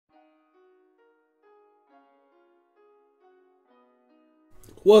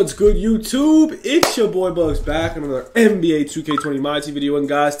What's good, YouTube? It's your boy Bugs back on another NBA 2K20 My Team video. And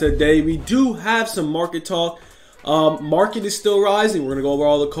guys, today we do have some market talk. Market is still rising. We're going to go over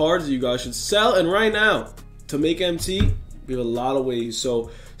all the cards that you guys should sell. And right now, to make MT, we have a lot of ways. So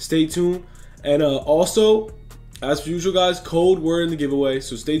stay tuned. And also, as per usual, guys, code word in the giveaway.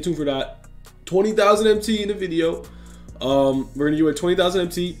 So stay tuned for that. 20,000 MT in the video. We're going to give away 20,000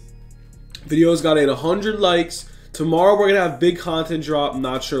 MT. Video's got 100 likes. Tomorrow we're gonna have big content drop. I'm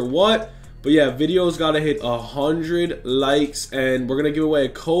not sure what, but yeah, video's gotta hit 100 likes, and we're gonna give away a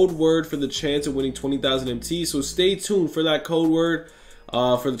code word for the chance of winning 20,000 MT. So stay tuned for that code word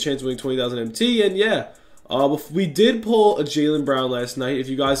for the chance of winning 20,000 MT. And yeah, we did pull a Jaylen Brown last night. If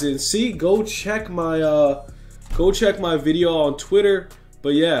you guys didn't see, go check my video on Twitter.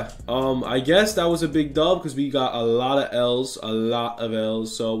 But yeah, I guess that was a big dub because we got a lot of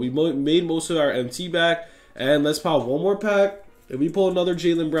L's, So we made most of our MT back. And let's pop one more pack. If we pull another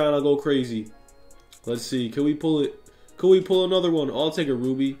Jaylen Brown, I'll go crazy. Let's see. Can we pull it? Could we pull another one? I'll take a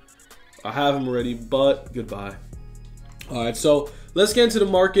Ruby. I have him already, but goodbye. Alright, so let's get into the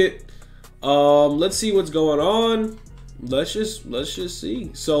market. Let's see what's going on. Let's just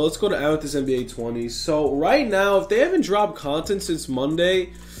see. So let's go to Amethyst NBA 20s. So right now, if they haven't dropped content since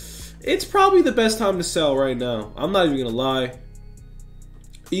Monday, it's probably the best time to sell right now. I'm not even gonna lie.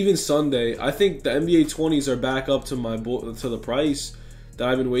 Even Sunday, I think the NBA 20s are back up to the price that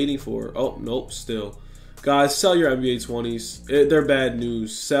I've been waiting for. Oh, nope, still. Guys, sell your NBA 20s. They're bad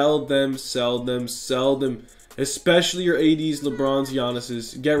news. Sell them, sell them, sell them. Especially your ADs, LeBrons,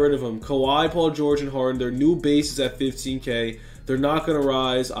 Giannis's. Get rid of them. Kawhi, Paul George, and Harden. Their new base is at 15K. They're not going to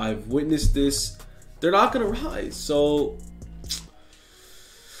rise. I've witnessed this. They're not going to rise. So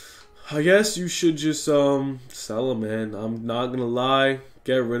I guess you should just sell them, man. I'm not going to lie.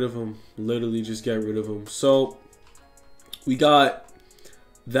 Get rid of them. Literally just get rid of them. So we got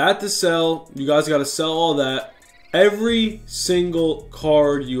that to sell. You guys got to sell all that. Every single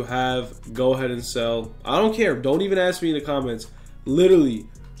card you have, go ahead and sell. I don't care. Don't even ask me in the comments. Literally,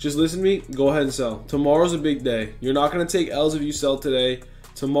 just listen to me. Go ahead and sell. Tomorrow's a big day. You're not going to take L's if you sell today.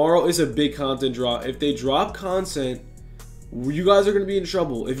 Tomorrow is a big content drop. If they drop content, you guys are going to be in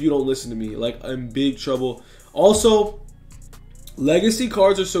trouble if you don't listen to me. Like, I'm in big trouble. Also, legacy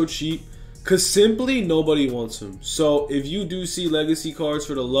cards are so cheap because simply nobody wants them. So if you do see legacy cards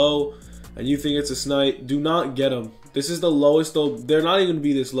for the low and you think it's a snipe, do not get them. This is the lowest though. They're not even going to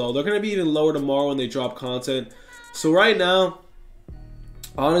be this low. They're going to be even lower tomorrow when they drop content. So right now,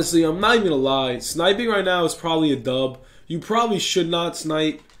 honestly, I'm not even going to lie. Sniping right now is probably a dub. You probably should not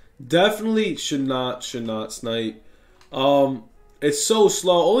snipe. Definitely should not snipe. It's so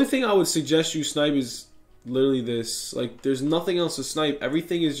slow. Only thing I would suggest you snipe is literally this. Like, there's nothing else to snipe.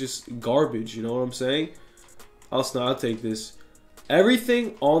 Everything is just garbage, you know what I'm saying? I'll take this.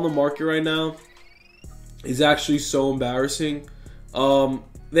 Everything on the market right now is actually so embarrassing.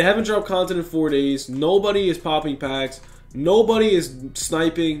 They haven't dropped content in 4 days. Nobody is popping packs. Nobody is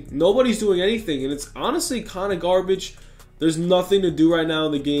sniping. Nobody's doing anything, and it's honestly kind of garbage. There's nothing to do right now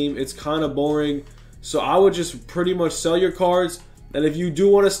in the game. It's kind of boring. So I would just pretty much sell your cards. And if you do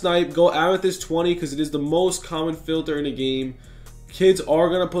want to snipe, go Amethyst 20 because it is the most common filter in the game. Kids are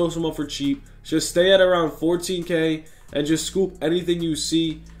going to post them up for cheap. Just stay at around 14K and just scoop anything you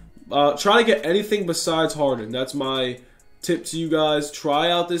see. Try to get anything besides Harden. That's my tip to you guys.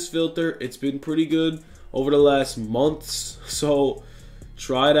 Try out this filter. It's been pretty good over the last months. So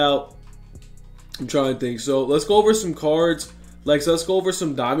try it out. I'm trying to think. So let's go over some cards. Like, so let's go over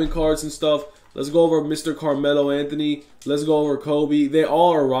some diamond cards and stuff. Let's go over Mr. Carmelo Anthony. Let's go over Kobe. They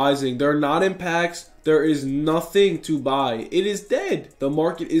all are rising. They're not in packs. There is nothing to buy. It is dead. The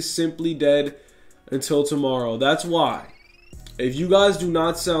market is simply dead until tomorrow. That's why, if you guys do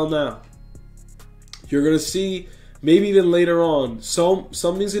not sell now, you're going to see, maybe even later on,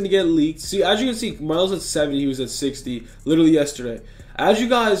 something's going to get leaked. See, as you can see, Miles at 70. He was at 60 literally yesterday. As you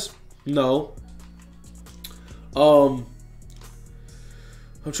guys know, I'm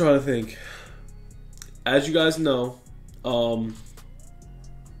trying to think. As you guys know,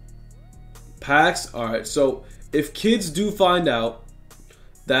 packs, alright, so if kids do find out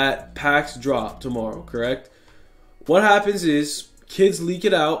that packs drop tomorrow, correct? What happens is, kids leak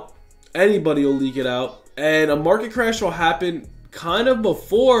it out, anybody will leak it out, and a market crash will happen kind of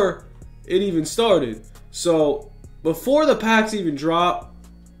before it even started. So, before the packs even drop,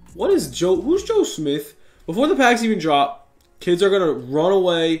 who's Joe Smith? Before the packs even drop, kids are going to run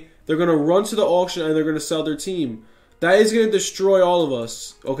away. They're going to run to the auction and they're going to sell their team. That is going to destroy all of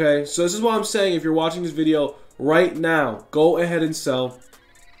us, okay? So this is what I'm saying. If you're watching this video right now, go ahead and sell.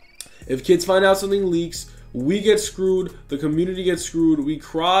 If kids find out something leaks, We get screwed. The community gets screwed. We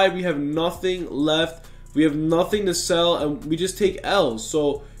cry. We have nothing left. We have nothing to sell, and we just take L's.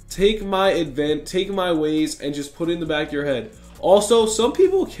 So take my ways, and just put it in the back of your head. Also, some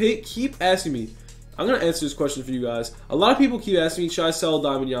people keep asking me. I'm gonna answer this question for you guys. A lot of people keep asking me, should I sell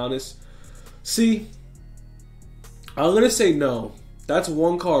Diamond Giannis? See, I'm gonna say no. That's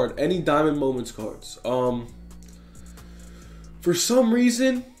one card. Any Diamond Moments cards. For some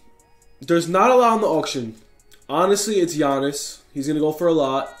reason, there's not a lot on the auction. Honestly, it's Giannis. He's going to go for a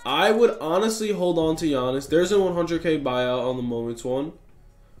lot. I would honestly hold on to Giannis. There's a 100K buyout on the Moments one.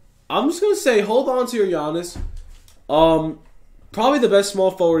 I'm just going to say hold on to your Giannis. Probably the best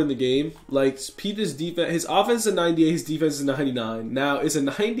small forward in the game. Like, peep his defense. His offense is a 98. His defense is a 99. Now, it's a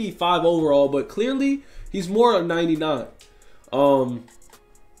 95 overall, but clearly he's more a 99.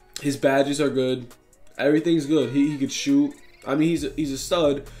 His badges are good. Everything's good. He could shoot. I mean, he's a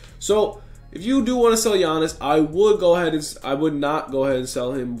stud. So if you do want to sell Giannis, I would not go ahead and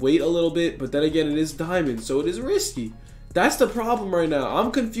sell him. Wait a little bit, but then again, it is Diamond, so it is risky. That's the problem right now.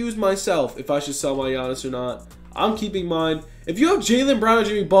 I'm confused myself if I should sell my Giannis or not. I'm keeping mine. If you have Jaylen Brown and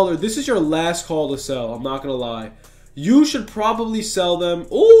Jimmy Butler, this is your last call to sell. I'm not gonna lie. You should probably sell them.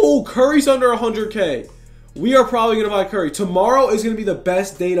 Oh, Curry's under 100K. We are probably gonna buy Curry. Tomorrow is gonna be the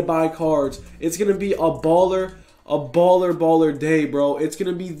best day to buy cards. It's gonna be a baller day, bro. It's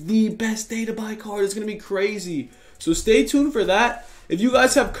gonna be the best day to buy cards. It's gonna be crazy. So stay tuned for that. If you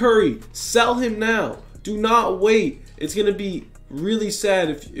guys have Curry, sell him now. Do not wait. It's gonna be really sad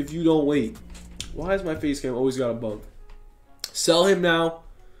if you don't wait. Why is my face cam always got a bug? Sell him now.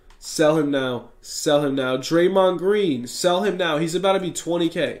 Sell him now. Sell him now. Draymond Green, sell him now. He's about to be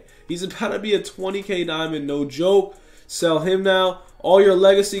 20K. He's about to be a 20K diamond, no joke. Sell him now. All your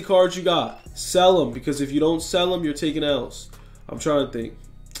legacy cards you got, sell them, because if you don't sell them, you're taking L's. I'm trying to think.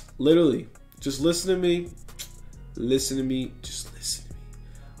 Literally, just listen to me. Listen to me. Just listen to me.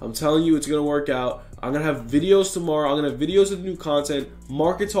 I'm telling you, it's going to work out. I'm going to have videos tomorrow. I'm going to have videos with new content.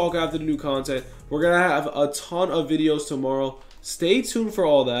 Market talk after the new content. We're going to have a ton of videos tomorrow. Stay tuned for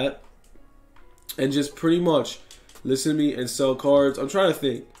all that. And just pretty much listen to me and sell cards. I'm trying to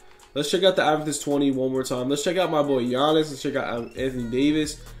think. Let's check out the Amethyst 20 one more time. Let's check out my boy Giannis. Let's check out Anthony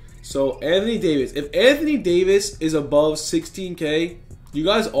Davis. So, Anthony Davis. If Anthony Davis is above 16K, you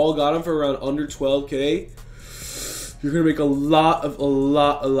guys all got him for around under 12K. You're going to make a lot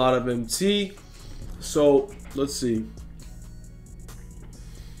of MT. So, let's see.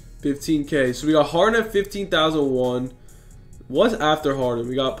 15K. So, we got Harden at 15,001. What's after Harden?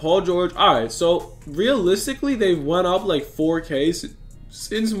 We got Paul George. Alright, so realistically, they went up like 4K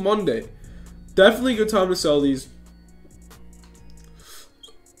since Monday. Definitely a good time to sell these.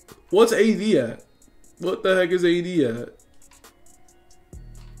 What's AD at? What the heck is AD at?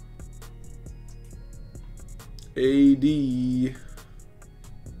 AD.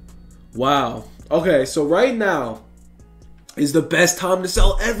 Wow. Okay, so right now is the best time to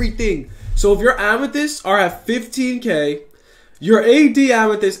sell everything. So if your Amethysts are at 15K, your AD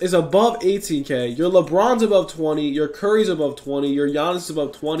Amethyst is above 18K. Your LeBron's above 20. Your Curry's above 20. Your Giannis is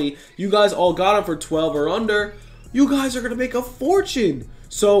above 20. You guys all got him for 12 or under. You guys are going to make a fortune.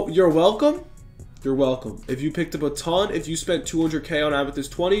 So you're welcome. You're welcome. If you picked up a ton, if you spent 200K on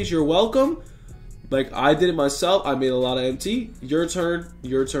Amethyst 20s, you're welcome. Like I did it myself. I made a lot of MT. Your turn.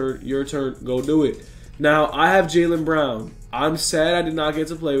 Your turn. Your turn. Go do it. Now, I have Jaylen Brown. I'm sad I did not get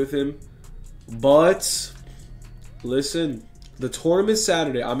to play with him. But, listen. The tournament's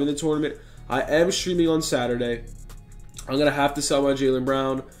Saturday. I'm in the tournament. I am streaming on Saturday. I'm going to have to sell my Jaylen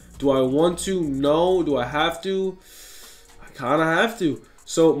Brown. Do I want to? No. Do I have to? I kind of have to.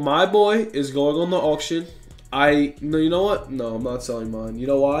 So, my boy is going on the auction. No, you know what? No, I'm not selling mine. You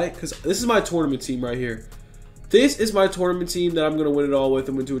know why? Because this is my tournament team right here. This is my tournament team that I'm going to win it all with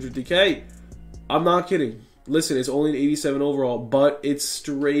and win 250K. I'm not kidding. Listen, it's only an 87 overall, but it's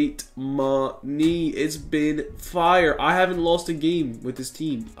straight money. It's been fire. I haven't lost a game with this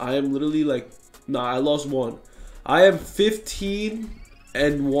team. I am literally like, nah, I lost one. I am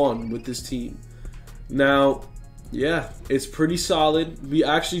 15-1 with this team. Now, yeah, it's pretty solid. We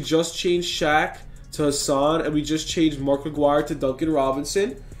actually just changed Shaq to Hassan, and we just changed Mark McGuire to Duncan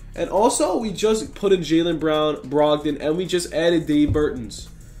Robinson. And also, we just put in Jaylen Brown, Brogdon, and we just added Dave Burtons.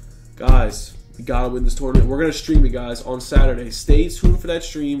 Guys, we gotta win this tournament. We're gonna stream it, guys, on Saturday. Stay tuned for that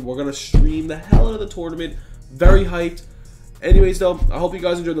stream. We're gonna stream the hell out of the tournament. Very hyped. Anyways, though, I hope you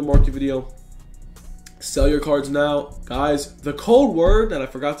guys enjoyed the market video. Sell your cards now. Guys, the code word that I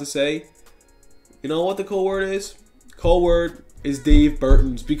forgot to say, you know what the code word is? Code word is Dave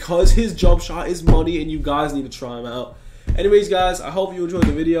Burtons, because his jump shot is money and you guys need to try him out. Anyways, guys, I hope you enjoyed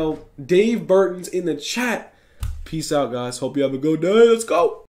the video. Dave Burton's in the chat. Peace out, guys. Hope you have a good day. Let's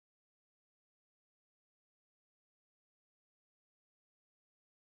go.